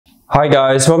Hi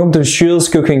guys, welcome to Jules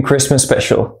Cooking Christmas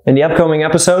Special. In the upcoming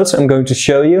episodes I'm going to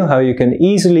show you how you can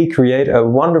easily create a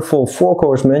wonderful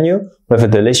 4-course menu with a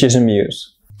delicious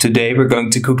amuse. Today we're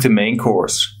going to cook the main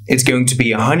course. It's going to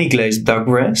be a honey glazed duck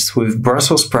breast with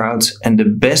Brussels sprouts and the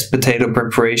best potato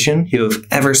preparation you have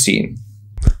ever seen.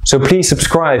 So please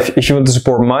subscribe if you want to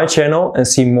support my channel and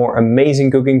see more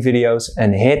amazing cooking videos,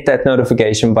 and hit that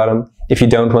notification button if you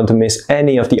don't want to miss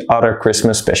any of the other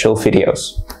Christmas special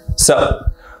videos. So,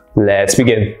 let's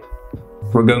begin.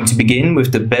 We're going to begin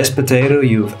with the best potato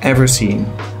you've ever seen.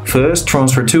 First,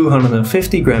 transfer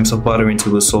 250 grams of butter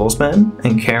into a saucepan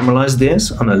and caramelize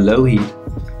this on a low heat.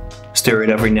 Stir it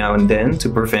every now and then to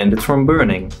prevent it from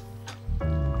burning.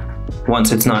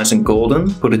 Once it's nice and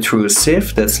golden, put it through a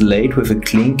sieve that's laid with a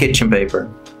clean kitchen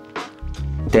paper.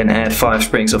 Then add 5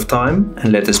 sprigs of thyme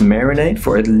and let this marinate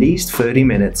for at least 30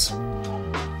 minutes.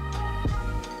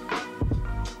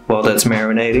 While that's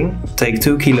marinating, take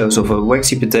 2 kilos of a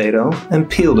waxy potato and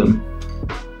peel them.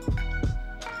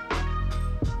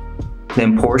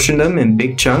 Then portion them in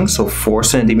big chunks of 4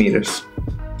 centimeters.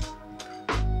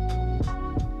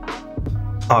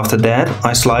 After that,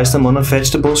 I slice them on a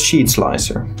vegetable sheet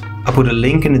slicer. I put a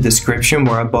link in the description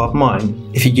where I bought mine.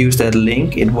 If you use that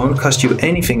link, it won't cost you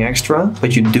anything extra,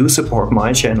 but you do support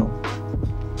my channel.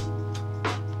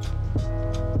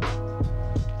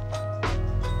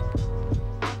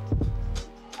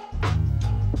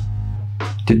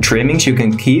 The trimmings you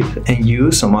can keep and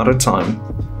use some other time.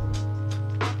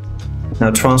 Now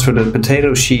transfer the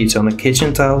potato sheets on a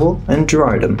kitchen towel and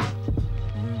dry them.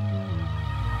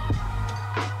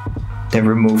 Then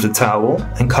remove the towel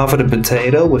and cover the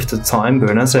potato with the thyme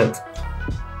burnazette.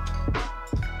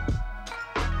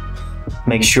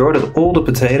 Make sure that all the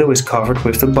potato is covered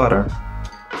with the butter.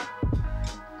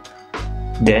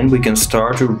 Then we can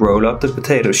start to roll up the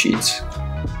potato sheets.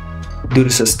 Do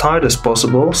this as tight as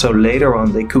possible so later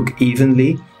on they cook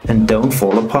evenly and don't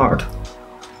fall apart.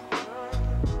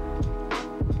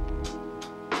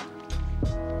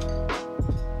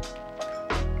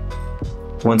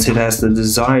 Once it has the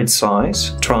desired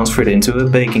size, transfer it into a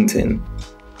baking tin.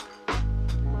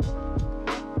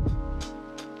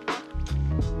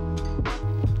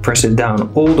 Press it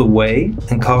down all the way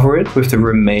and cover it with the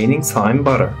remaining thyme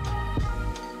butter.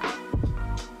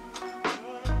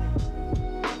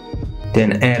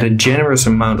 Then add a generous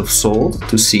amount of salt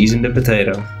to season the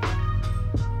potato.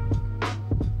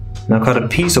 Now cut a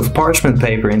piece of parchment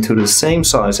paper into the same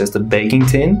size as the baking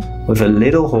tin with a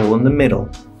little hole in the middle.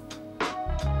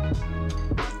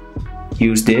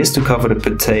 Use this to cover the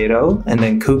potato and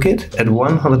then cook it at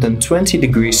 120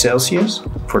 degrees Celsius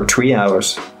for 3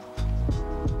 hours.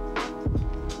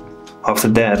 After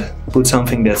that, put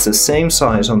something that's the same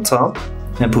size on top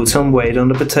and put some weight on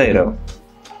the potato.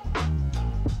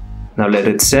 Now let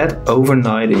it set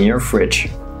overnight in your fridge.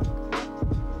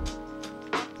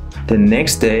 The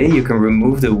next day you can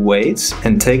remove the weights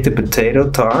and take the potato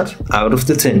tart out of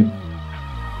the tin.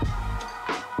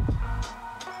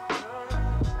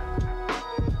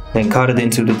 Then cut it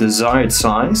into the desired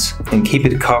size and keep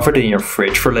it covered in your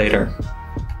fridge for later.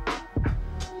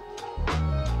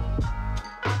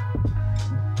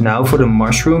 Now for the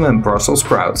mushroom and Brussels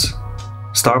sprouts.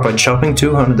 Start by chopping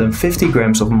 250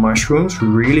 grams of mushrooms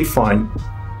really fine.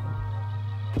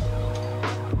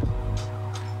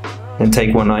 Then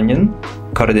take 1 onion,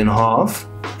 cut it in half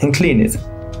and clean it.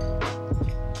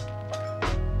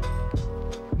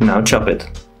 Now chop it.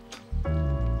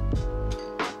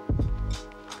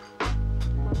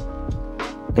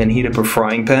 Then heat up a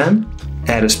frying pan,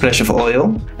 add a splash of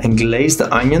oil and glaze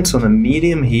the onions on a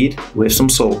medium heat with some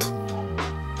salt.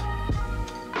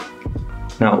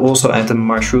 Now also add the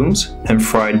mushrooms and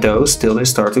fry those till they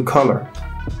start to color.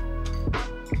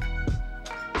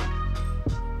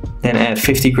 Then add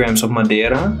 50 grams of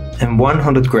Madeira and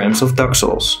 100 grams of duck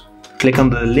sauce. Click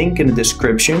on the link in the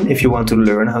description if you want to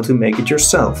learn how to make it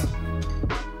yourself.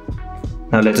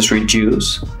 Now let this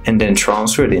reduce and then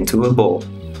transfer it into a bowl.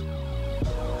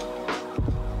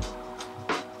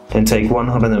 Then take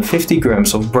 150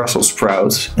 grams of Brussels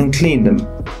sprouts and clean them.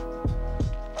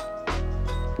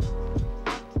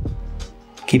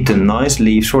 Keep the nice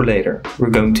leaves for later. We're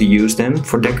going to use them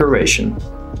for decoration.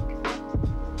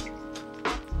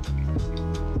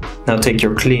 Now take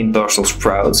your cleaned Brussels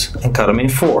sprouts and cut them in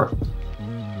 4.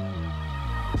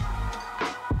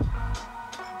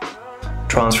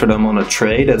 Transfer them on a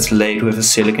tray that's laid with a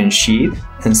silicone sheet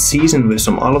and season with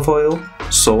some olive oil,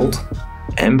 salt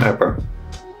and pepper.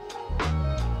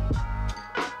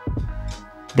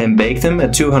 Then bake them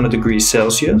at 200 degrees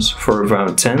Celsius for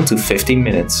around 10 to 15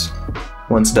 minutes.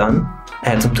 Once done,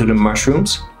 add them to the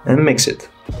mushrooms and mix it.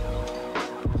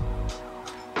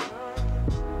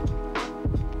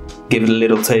 Give it a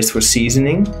little taste for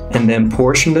seasoning and then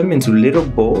portion them into little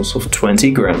balls of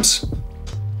 20 grams.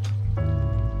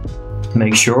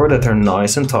 Make sure that they're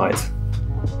nice and tight.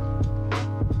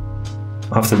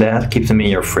 After that, keep them in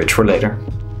your fridge for later.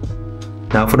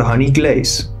 Now for the honey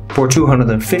glaze. Pour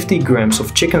 250 grams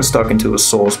of chicken stock into a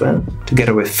saucepan,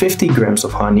 together with 50 grams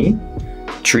of honey,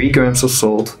 3 grams of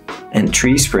salt and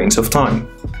 3 sprigs of thyme.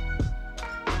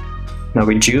 Now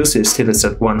reduce this till it's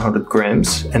at 100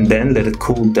 grams and then let it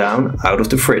cool down out of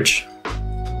the fridge.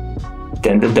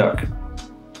 Then the duck.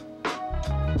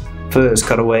 First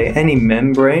cut away any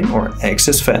membrane or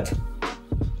excess fat.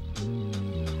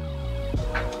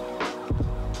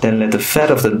 Then let the fat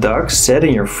of the duck set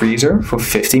in your freezer for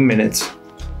 15 minutes.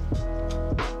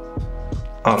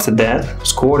 After that,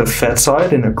 score the fat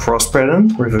side in a cross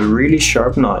pattern with a really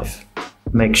sharp knife.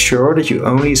 Make sure that you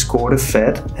only score the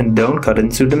fat and don't cut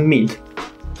into the meat.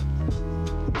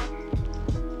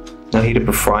 Now heat up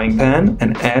a frying pan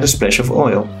and add a splash of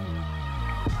oil.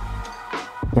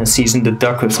 And season the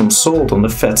duck with some salt on the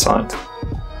fat side.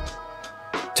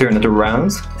 Turn it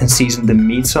around and season the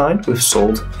meat side with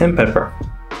salt and pepper.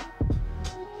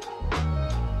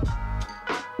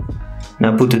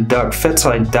 Now put the duck fat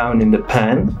side down in the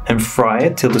pan and fry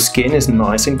it till the skin is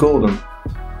nice and golden.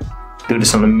 Do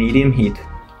this on a medium heat.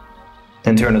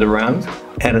 Then turn it around,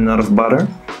 add a nut of butter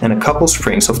and a couple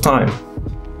sprigs of thyme.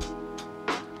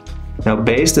 Now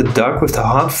baste the duck with the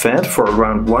hot fat for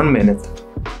around 1 minute.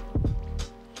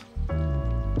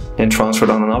 Then transfer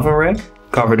it on an oven rack,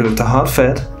 cover it with the hot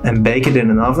fat and bake it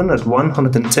in an oven at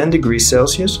 110 degrees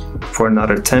Celsius for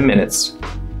another 10 minutes.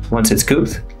 Once it's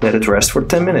cooked, let it rest for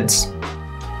 10 minutes.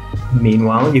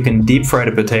 Meanwhile, you can deep fry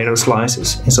the potato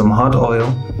slices in some hot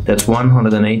oil that's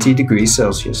 180 degrees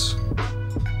Celsius.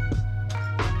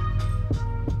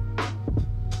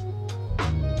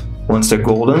 Once they're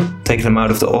golden, take them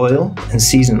out of the oil and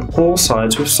season all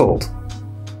sides with salt.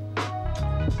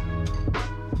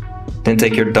 Then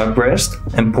take your duck breast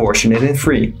and portion it in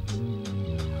 3.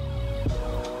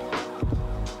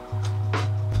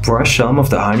 Brush some of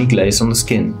the honey glaze on the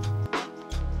skin.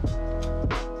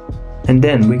 And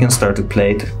then we can start to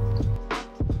plate.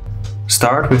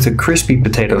 Start with a crispy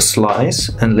potato slice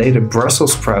and lay the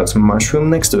Brussels sprouts mushroom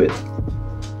next to it.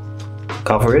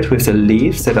 Cover it with the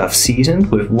leaves that I've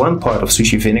seasoned with 1 part of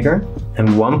sushi vinegar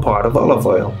and 1 part of olive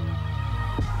oil.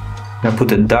 Now put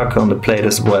the duck on the plate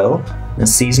as well and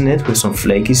season it with some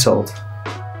flaky salt.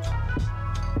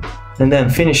 And then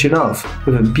finish it off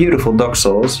with a beautiful duck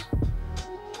sauce.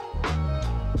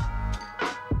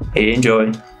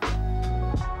 Enjoy!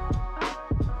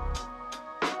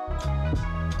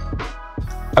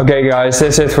 Okay guys,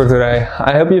 that's it for today.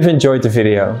 I hope you've enjoyed the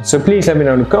video. So please let me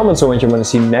know in the comments on what you want to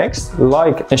see next.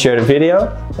 Like and share the video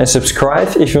and subscribe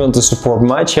if you want to support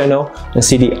my channel and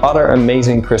see the other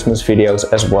amazing Christmas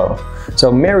videos as well.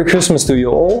 So Merry Christmas to you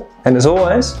all, and as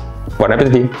always, bon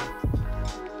appétit!